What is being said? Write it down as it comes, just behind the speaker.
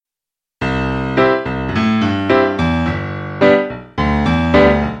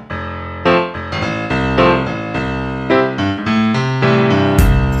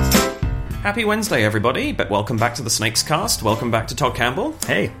Happy Wednesday, everybody, but welcome back to the SnakesCast. Welcome back to Todd Campbell.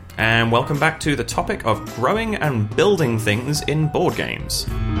 Hey. And welcome back to the topic of growing and building things in board games.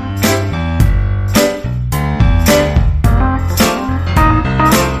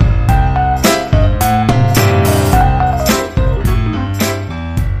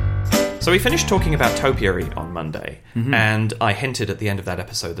 So we finished talking about Topiary on Monday, and I hinted at the end of that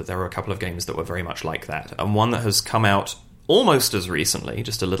episode that there were a couple of games that were very much like that, and one that has come out almost as recently,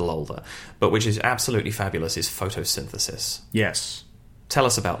 just a little older, but which is absolutely fabulous, is Photosynthesis. Yes. Tell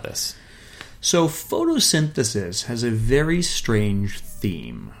us about this. So photosynthesis has a very strange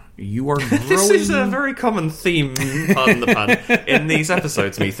theme. You are growing... This is a very common theme, pardon the pun, in these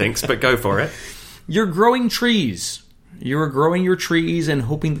episodes, methinks, but go for it. You're growing trees. You're growing your trees and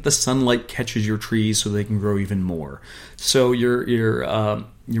hoping that the sunlight catches your trees so they can grow even more. So you're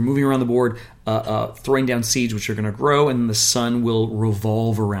moving around the board, throwing down seeds which are going to grow, and the sun will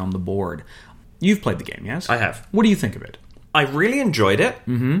revolve around the board. You've played the game, yes? I have. What do you think of it? I really enjoyed it,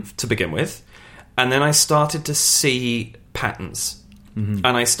 to begin with, and then I started to see patterns. And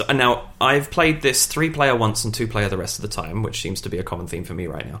now, I've played this 3-player once and 2-player the rest of the time, which seems to be a common theme for me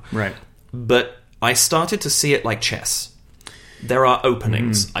right now. Right. But I started to see it like chess. There are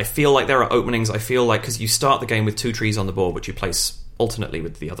openings. I feel like there are openings. I feel like, because you start the game with 2 trees on the board, which you place alternately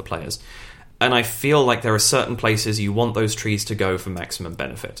with the other players. And I feel like there are certain places you want those trees to go for maximum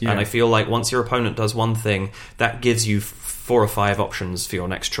benefit. Yeah. And I feel like once your opponent does one thing, that gives you 4 or 5 options for your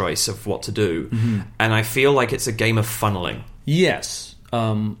next choice of what to do. And I feel like it's a game of funneling. Yes.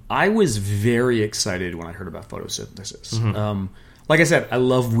 I was very excited when I heard about photosynthesis. Like I said, I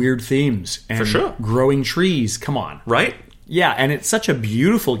love weird themes. And for sure. Growing trees, come on. Right? Yeah, and it's such a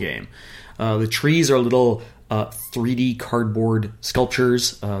beautiful game. The trees are little 3D cardboard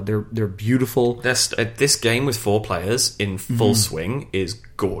sculptures. They're beautiful. This game with 4 players in full swing is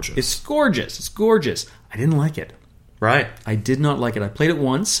gorgeous. It's gorgeous. It's gorgeous. I didn't like it. Right. I did not like it. I played it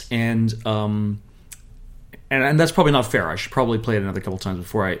once, and that's probably not fair. I should probably play it another couple times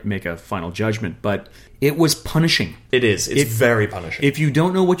before I make a final judgment. But it was punishing. It is. It's very punishing. If you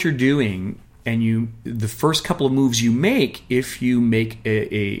don't know what you're doing, and the first couple of moves you make, if you make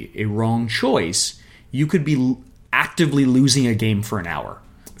a wrong choice, you could be actively losing a game for an hour.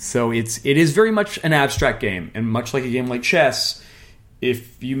 So it is very much an abstract game, and much like a game like chess,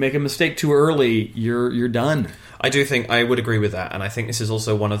 if you make a mistake too early, you're done. I do think I would agree with that, and I think this is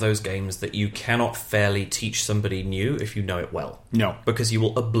also one of those games that you cannot fairly teach somebody new if you know it well. No. Because you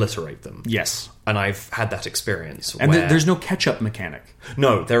will obliterate them. Yes. And I've had that experience. And there's no catch-up mechanic.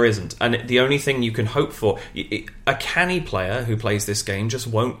 No, there isn't. And the only thing you can hope for... A canny player who plays this game just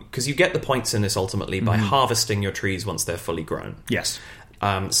won't... Because you get the points in this ultimately by harvesting your trees once they're fully grown. Yes.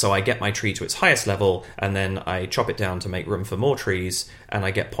 So I get my tree to its highest level, and then I chop it down to make room for more trees, and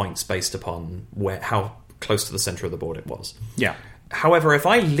I get points based upon how close to the center of the board it was. Yeah. However, if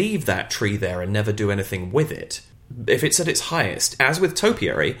I leave that tree there and never do anything with it, if it's at its highest, as with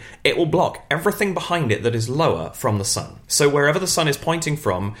Topiary, it will block everything behind it that is lower from the sun. So wherever the sun is pointing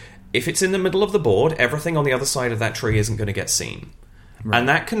from, if it's in the middle of the board, everything on the other side of that tree isn't going to get seen. Right. And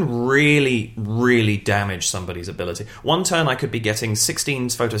that can really, really damage somebody's ability. One turn I could be getting 16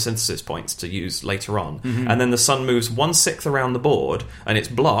 photosynthesis points to use later on, and then the sun moves 1/6 around the board, and it's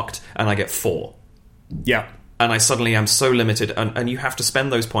blocked, and I get 4. Yeah. And I suddenly am so limited, and you have to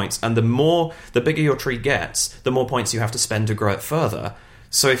spend those points, and the bigger your tree gets, the more points you have to spend to grow it further.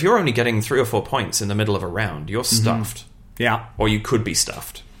 So if you're only getting 3 or 4 points in the middle of a round, you're stuffed. Yeah. Or you could be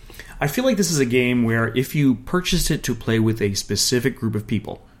stuffed. I feel like this is a game where if you purchased it to play with a specific group of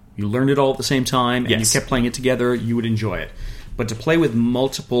people, you learned it all at the same time, and you kept playing it together, you would enjoy it. But to play with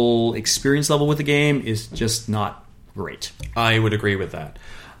multiple experience level with the game is just not great. I would agree with that.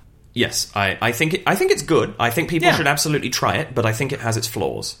 Yes, I think it's good. I think people should absolutely try it, but I think it has its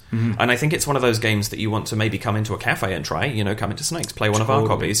flaws. And I think it's one of those games that you want to maybe come into a cafe and try, come into Snakes, play one of our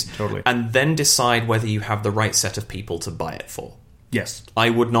copies, and then decide whether you have the right set of people to buy it for. Yes. I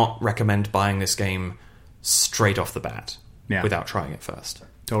would not recommend buying this game straight off the bat without trying it first.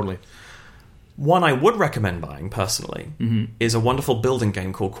 Totally. One I would recommend buying, personally, is a wonderful building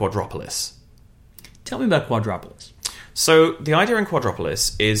game called Quadropolis. Tell me about Quadropolis. So the idea in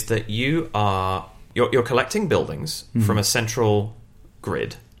Quadropolis is that you're collecting buildings from a central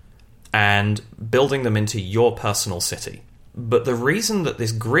grid and building them into your personal city. But the reason that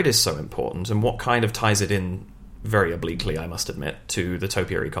this grid is so important, and what kind of ties it in very obliquely, I must admit, to the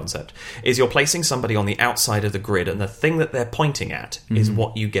topiary concept, is you're placing somebody on the outside of the grid, and the thing that they're pointing at is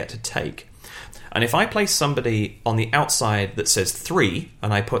what you get to take. And if I place somebody on the outside that says 3,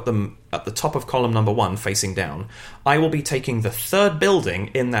 and I put them at the top of column number 1 facing down, I will be taking the third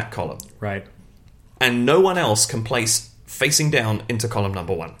building in that column. Right. And no one else can place facing down into column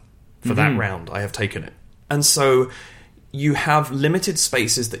number 1. For that round, I have taken it. And so you have limited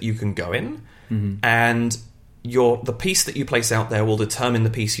spaces that you can go in, and the piece that you place out there will determine the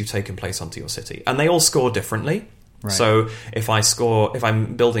piece you take and place onto your city. And they all score differently. Right. So if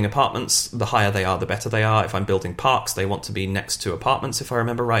I'm building apartments, the higher they are, the better they are. If I'm building parks, they want to be next to apartments, if I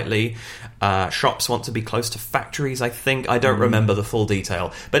remember rightly. Shops want to be close to factories, I think. I don't remember the full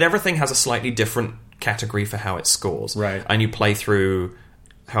detail. But everything has a slightly different category for how it scores. Right. And you play through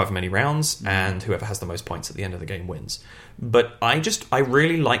however many rounds, and whoever has the most points at the end of the game wins. But I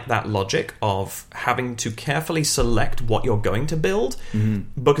really like that logic of having to carefully select what you're going to build,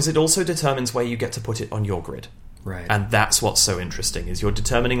 because it also determines where you get to put it on your grid. Right. And that's what's so interesting, is you're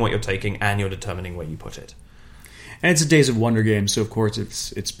determining what you're taking and you're determining where you put it. And it's a Days of Wonder game, so of course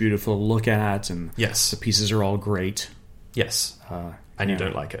it's beautiful to look at, and yes, the pieces are all great. Yes. And you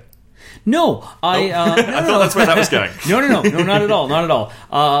don't like it. No, I thought that's where that was going. No, not at all, not at all.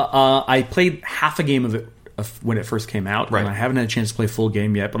 I played half a game of it when it first came out, and I haven't had a chance to play a full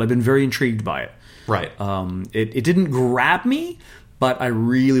game yet, but I've been very intrigued by it. Right. It didn't grab me, but I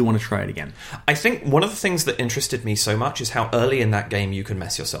really want to try it again. I think one of the things that interested me so much is how early in that game you can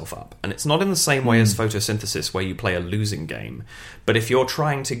mess yourself up. And it's not in the same way as photosynthesis, where you play a losing game. But if you're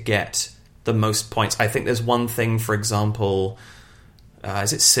trying to get the most points, I think there's one thing, for example,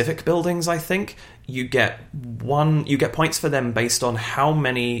 is it civic buildings, I think? You get points for them based on how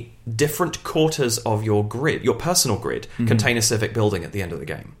many different quarters of your grid, your personal grid, contain a civic building at the end of the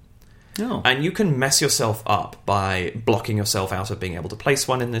game. Oh. And you can mess yourself up by blocking yourself out of being able to place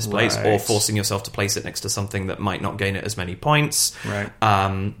one in this place, or forcing yourself to place it next to something that might not gain it as many points. Right.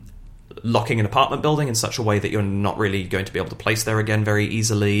 Locking an apartment building in such a way that you're not really going to be able to place there again very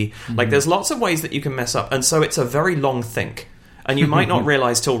easily. Like, there's lots of ways that you can mess up, and so it's a very long think. And you might not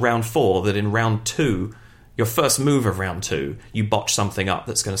realize till round 4 that in round 2, your first move of round 2, you botch something up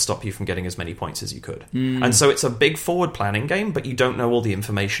that's going to stop you from getting as many points as you could. And so it's a big forward planning game, but you don't know all the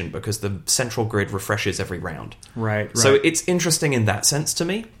information because the central grid refreshes every round. Right. So it's interesting in that sense to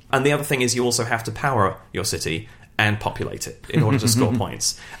me. And the other thing is you also have to power your city and populate it in order to score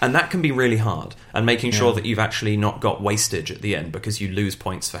points. And that can be really hard. And making sure that you've actually not got wastage at the end, because you lose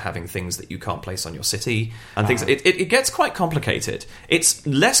points for having things that you can't place on your city and things. It gets quite complicated. It's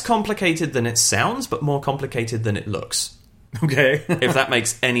less complicated than it sounds, but more complicated than it looks. Okay. If that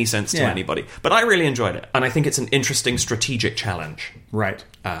makes any sense to anybody. But I really enjoyed it. And I think it's an interesting strategic challenge. Right.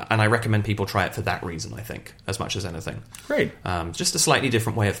 And I recommend people try it for that reason, I think, as much as anything. Great. Just a slightly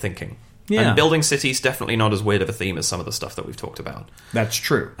different way of thinking. Yeah. And building cities, definitely not as weird of a theme as some of the stuff that we've talked about. That's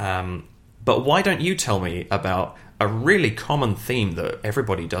true. But why don't you tell me about a really common theme that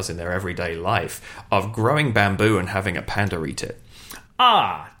everybody does in their everyday life of growing bamboo and having a panda eat it?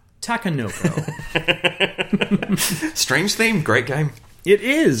 Takanoko. Strange theme, great game. It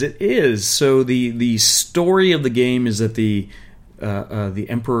is. So the story of the game is that the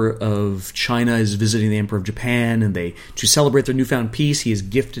Emperor of China is visiting the Emperor of Japan, and to celebrate their newfound peace, he has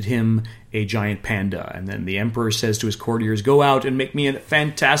gifted him a giant panda. And then the Emperor says to his courtiers, "Go out and make me a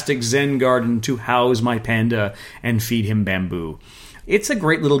fantastic Zen garden to house my panda and feed him bamboo." It's a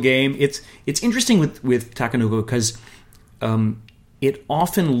great little game. It's interesting with Takanoko because it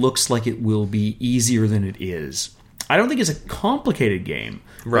often looks like it will be easier than it is. I don't think it's a complicated game.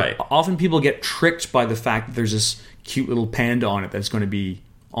 Right. Often people get tricked by the fact that there's this cute little panda on it that's going to be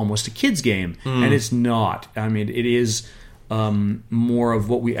almost a kid's game, and it's not. I mean, it is more of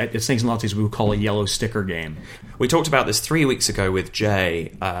what we at Snakes and Lattes we would call a yellow sticker game. We talked about this 3 weeks ago with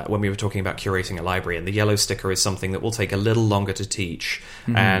Jay when we were talking about curating a library, and the yellow sticker is something that will take a little longer to teach,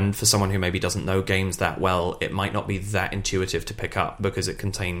 and for someone who maybe doesn't know games that well, it might not be that intuitive to pick up because it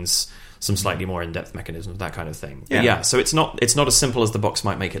contains some slightly more in-depth mechanisms, that kind of thing. But so it's not as simple as the box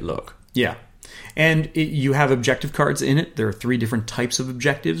might make it look. Yeah. And you have objective cards in it. There are 3 different types of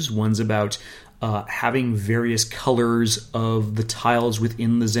objectives. One's about having various colors of the tiles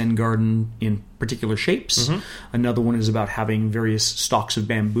within the Zen garden in particular shapes. Another one is about having various stalks of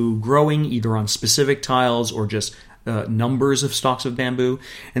bamboo growing either on specific tiles or just numbers of stalks of bamboo.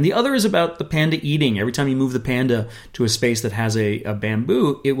 And the other is about the panda eating. Every time you move the panda to a space that has a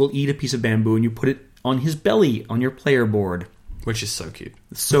bamboo, it will eat a piece of bamboo, and you put it on his belly on your player board. Which is so cute.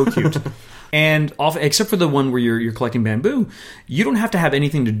 So cute. And except for the one where you're collecting bamboo, you don't have to have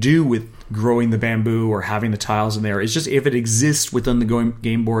anything to do with growing the bamboo or having the tiles in there. It's just if it exists within the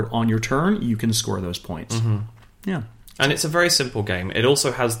game board on your turn, you can score those points. Yeah. And it's a very simple game. It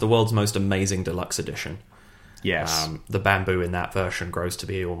also has the world's most amazing deluxe edition. Yes. The bamboo in that version grows to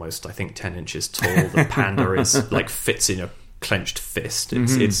be almost, I think, 10 inches tall. The panda is like fits in a clenched fist.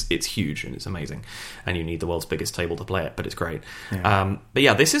 It's huge and it's amazing. And you need the world's biggest table to play it, but it's great. Yeah. But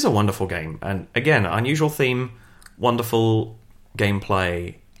yeah, this is a wonderful game. And again, unusual theme, wonderful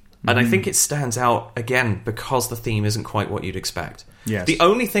gameplay. And I think it stands out, again, because the theme isn't quite what you'd expect. Yes. The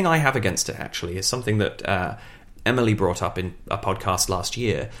only thing I have against it, actually, is something that Emily brought up in a podcast last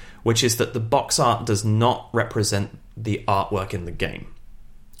year, which is that the box art does not represent the artwork in the game.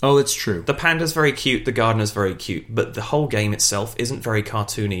 Oh, it's true. The panda's very cute, the gardener's very cute, but the whole game itself isn't very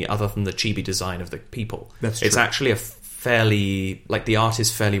cartoony other than the chibi design of the people. That's true. It's actually a fairly... like, the art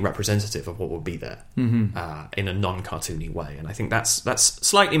is fairly representative of what would be there in a non-cartoony way, and I think that's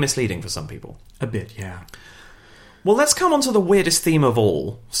slightly misleading for some people. A bit, yeah. Well, let's come on to the weirdest theme of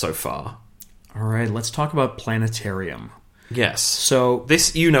all so far. All right, let's talk about Planetarium. Yes. So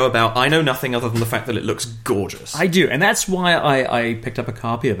this you know about. I know nothing other than the fact that it looks gorgeous. I do, and that's why I picked up a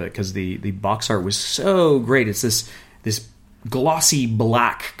copy of it, because the box art was so great. It's this glossy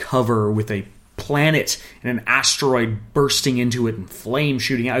black cover with a planet and an asteroid bursting into it and flames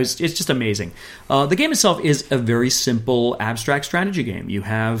shooting out. It's just amazing. The game itself is a very simple abstract strategy game. You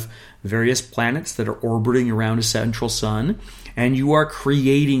have various planets that are orbiting around a central sun, and you are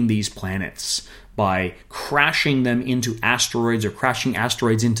creating these planets by crashing them into asteroids or crashing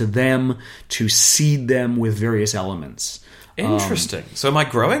asteroids into them to seed them with various elements. Interesting. So am I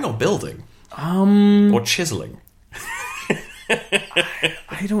growing or building? Or chiseling?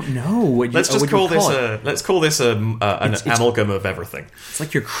 I don't know. Let's call this an amalgam of everything. It's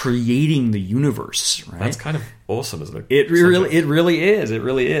like you're creating the universe, right? That's kind of awesome, isn't it? It really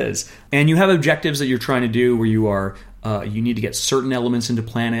is. And you have objectives that you're trying to do where you need to get certain elements into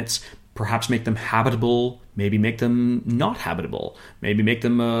planets, perhaps make them habitable, maybe make them not habitable, maybe make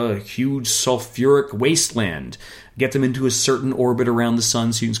them a huge sulfuric wasteland, get them into a certain orbit around the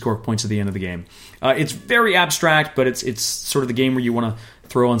sun so you can score points at the end of the game. It's very abstract, but it's sort of the game where you want to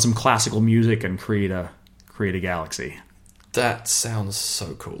throw on some classical music and create a galaxy. That sounds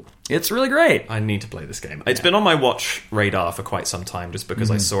so cool. It's really great. I need to play this game. It's been on my watch radar for quite some time just because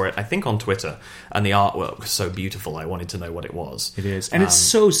I saw it, I think, on Twitter, and the artwork was so beautiful. I wanted to know what it was. It is. And it's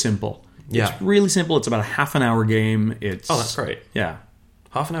so simple. Yeah. It's really simple. It's about a half an hour game. Oh, that's great. Yeah.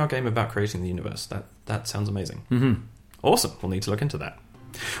 Half an hour game about creating the universe. That sounds amazing. Mm-hmm. Awesome. We'll need to look into that.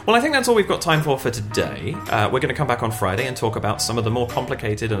 Well, I think that's all we've got time for today. We're going to come back on Friday and talk about some of the more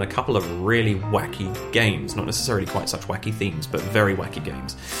complicated and a couple of really wacky games. Not necessarily quite such wacky themes, but very wacky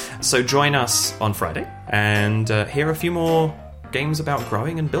games. So join us on Friday and hear a few more games about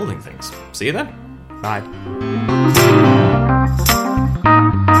growing and building things. See you then. Bye.